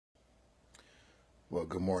Well,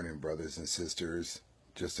 good morning, brothers and sisters.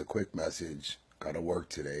 Just a quick message. Got to work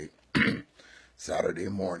today, Saturday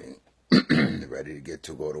morning. Ready to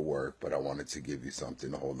go to work, but I wanted to give you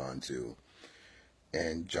something to hold on to.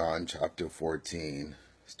 In John chapter 14,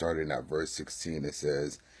 starting at verse 16, it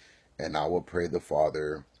says, "And I will pray the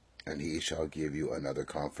Father, and he shall give you another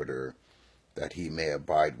comforter, that he may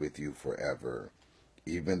abide with you forever,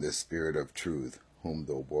 even the Spirit of truth, whom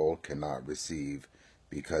the world cannot receive,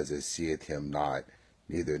 because it seeth him not,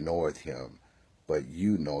 neither knoweth him. But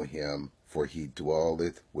you know him, for he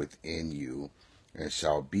dwelleth within you, and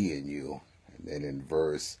shall be in you." And then in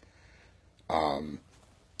verse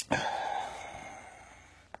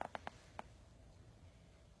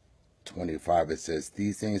 25 it says,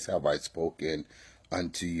 "These things have I spoken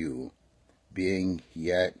unto you, being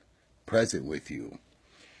yet present with you.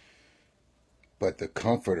 But the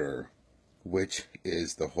Comforter, which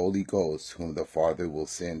is the Holy Ghost, whom the Father will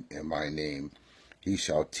send in my name, he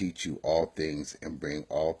shall teach you all things, and bring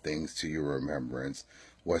all things to your remembrance,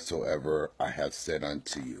 whatsoever I have said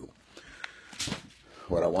unto you."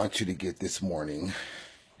 What I want you to get this morning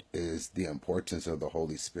is the importance of the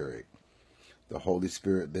Holy Spirit. The Holy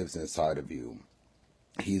Spirit lives inside of you.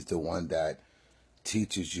 He's the one that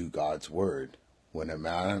teaches you God's word. When a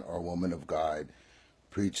man or woman of God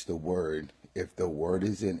preach the word, if the word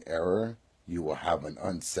is in error, you will have an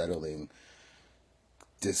unsettling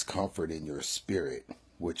discomfort in your spirit,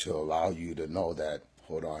 which will allow you to know that,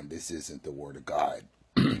 hold on, this isn't the word of God.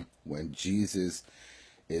 When Jesus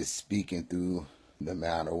is speaking through the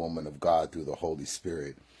man or woman of God through the Holy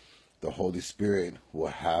Spirit will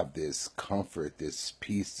have this comfort, this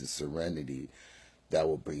peace, this serenity that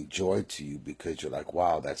will bring joy to you, because you're like,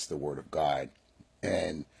 wow, that's the word of God.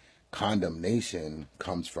 And condemnation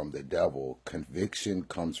comes from the devil. Conviction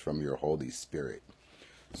comes from your Holy Spirit.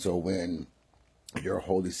 So when your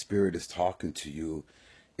Holy Spirit is talking to you,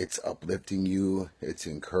 it's uplifting you, it's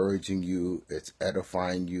encouraging you, it's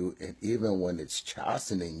edifying you, and even when it's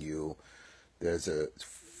chastening you, there's a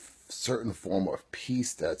certain form of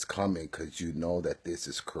peace that's coming, because you know that this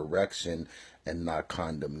is correction and not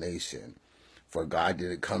condemnation. For God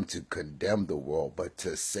didn't come to condemn the world, but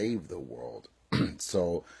to save the world.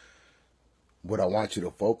 So what I want you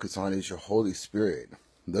to focus on is your Holy Spirit.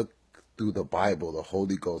 Look through the Bible, the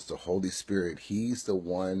Holy Ghost, the Holy Spirit. He's the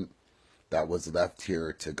one that was left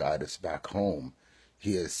here to guide us back home.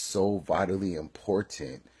 He is so vitally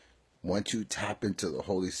important. Once you tap into the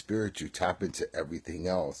Holy Spirit, you tap into everything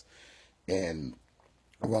else. In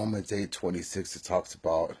Romans 8:26, it talks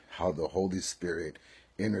about how the Holy Spirit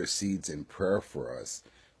intercedes in prayer for us,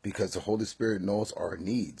 because the Holy Spirit knows our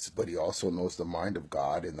needs, but he also knows the mind of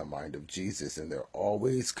God and the mind of Jesus, and they're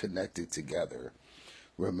always connected together.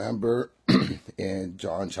 Remember in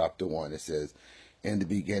John chapter 1, it says, "In the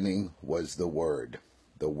beginning was the Word.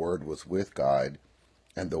 The Word was with God,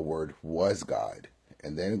 and the Word was God."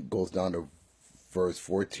 And then it goes down to verse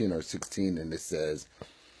 14 or 16, and it says,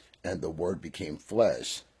 "And the Word became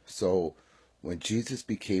flesh." So when Jesus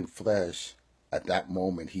became flesh, at that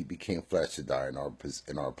moment he became flesh to die in our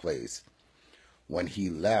place. When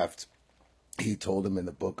he left, he told him in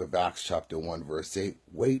the book of Acts chapter 1 verse 8,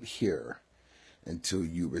 "Wait here until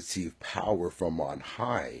you receive power from on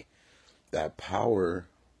high." That power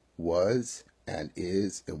was and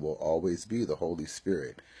is and will always be the Holy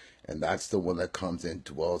Spirit. And that's the one that comes and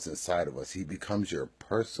dwells inside of us. He becomes your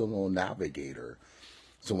personal navigator.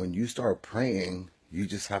 So when you start praying, you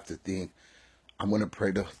just have to think, I'm going to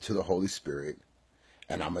pray to the Holy Spirit,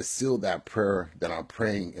 and I'm going to seal that prayer that I'm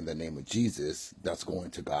praying in the name of Jesus, that's going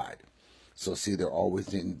to God. So see, they're always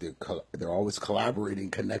collaborating,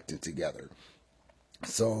 connected together.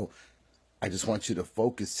 So I just want you to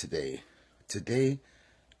focus today. Today,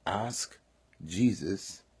 ask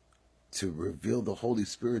Jesus to reveal the Holy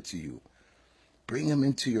Spirit to you. Bring him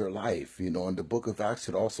into your life. You know, in the book of Acts,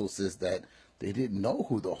 it also says that they didn't know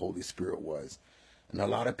who the Holy Spirit was. And a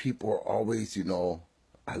lot of people are always,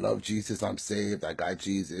 I love Jesus, I'm saved, I got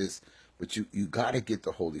Jesus. But you got to get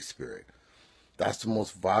the Holy Spirit. That's the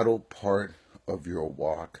most vital part of your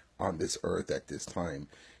walk on this earth at this time,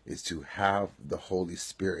 is to have the Holy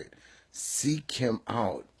Spirit. Seek him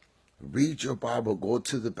out. Read your Bible. Go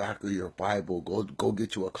to the back of your Bible. Go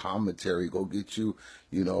get you a commentary. Go get you,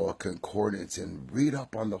 a concordance, and read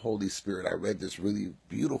up on the Holy Spirit. I read this really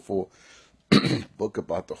beautiful book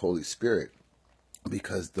about the Holy Spirit,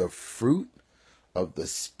 because the fruit of the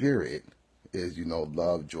Spirit is,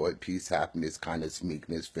 love, joy, peace, happiness, kindness,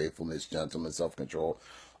 meekness, faithfulness, gentleness, self-control.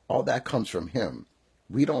 All that comes from him.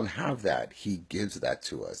 We don't have that. He gives that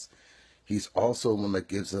to us. He's also the one that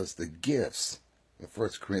gives us the gifts. in 1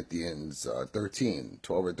 Corinthians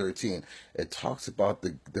 12 or 13, it talks about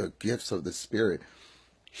the gifts of the Spirit.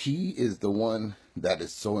 He is the one that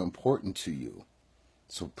is so important to you.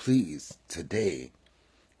 So please, today,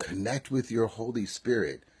 connect with your Holy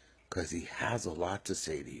Spirit, because he has a lot to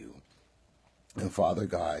say to you. And Father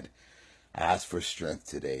God, I ask for strength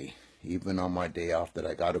today. Even on my day off that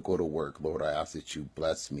I got to go to work, Lord, I ask that you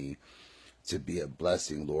bless me to be a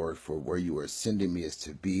blessing, Lord, for where you are sending me is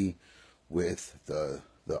to be with the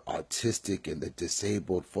autistic and the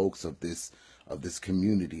disabled folks of this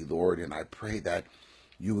community, Lord. And I pray that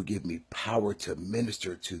you will give me power to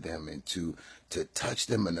minister to them and to touch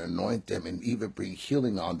them and anoint them and even bring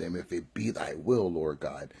healing on them if it be thy will, Lord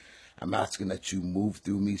God. I'm asking that you move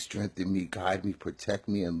through me, strengthen me, guide me, protect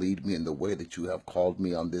me, and lead me in the way that you have called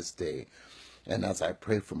me on this day. And as I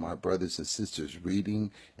pray for my brothers and sisters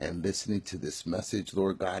reading and listening to this message,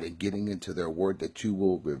 Lord God, and getting into their word, that you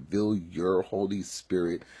will reveal your Holy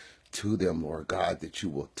Spirit to them, Lord God, that you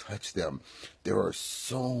will touch them. There are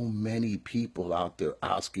so many people out there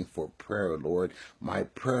asking for prayer, Lord. My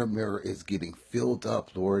prayer mirror is getting filled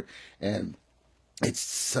up, Lord, and it's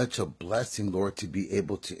such a blessing, Lord, to be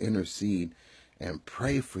able to intercede and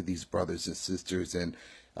pray for these brothers and sisters. And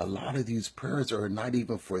a lot of these prayers are not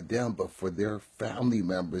even for them, but for their family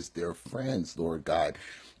members, their friends, Lord God,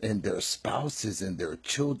 and their spouses and their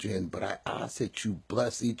children. But I ask that you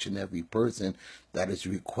bless each and every person that is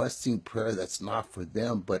requesting prayer that's not for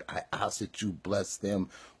them, but I ask that you bless them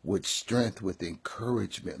with strength, with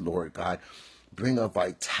encouragement, Lord God. Bring a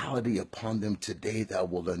vitality upon them today that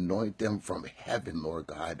will anoint them from heaven, Lord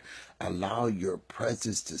God. Allow your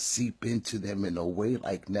presence to seep into them in a way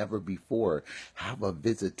like never before. Have a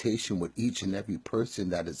visitation with each and every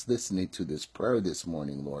person that is listening to this prayer this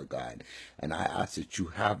morning, Lord God. And I ask that you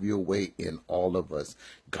have your way in all of us.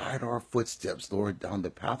 Guide our footsteps, Lord, down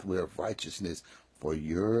the pathway of righteousness for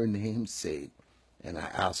your name's sake. And I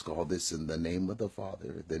ask all this in the name of the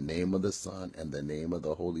Father, the name of the Son, and the name of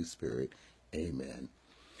the Holy Spirit. Amen.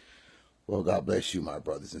 Well, God bless you, my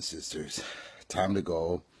brothers and sisters. Time to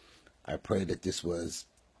go. I pray that this was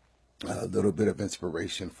a little bit of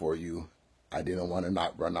inspiration for you. I didn't want to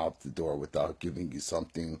not run out the door without giving you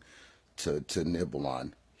something to nibble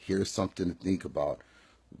on. Here's something to think about.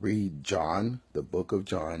 Read John, the book of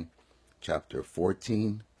John, chapter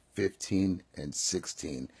 14, 15, and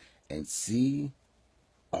 16, and see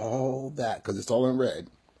all that, because it's all in red,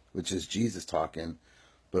 which is Jesus talking,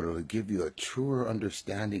 but it'll give you a truer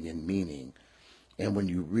understanding and meaning. And when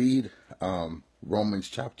you read Romans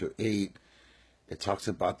chapter 8, it talks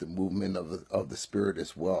about the movement of the Spirit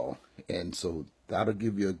as well. And so that'll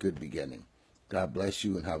give you a good beginning. God bless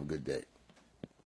you and have a good day.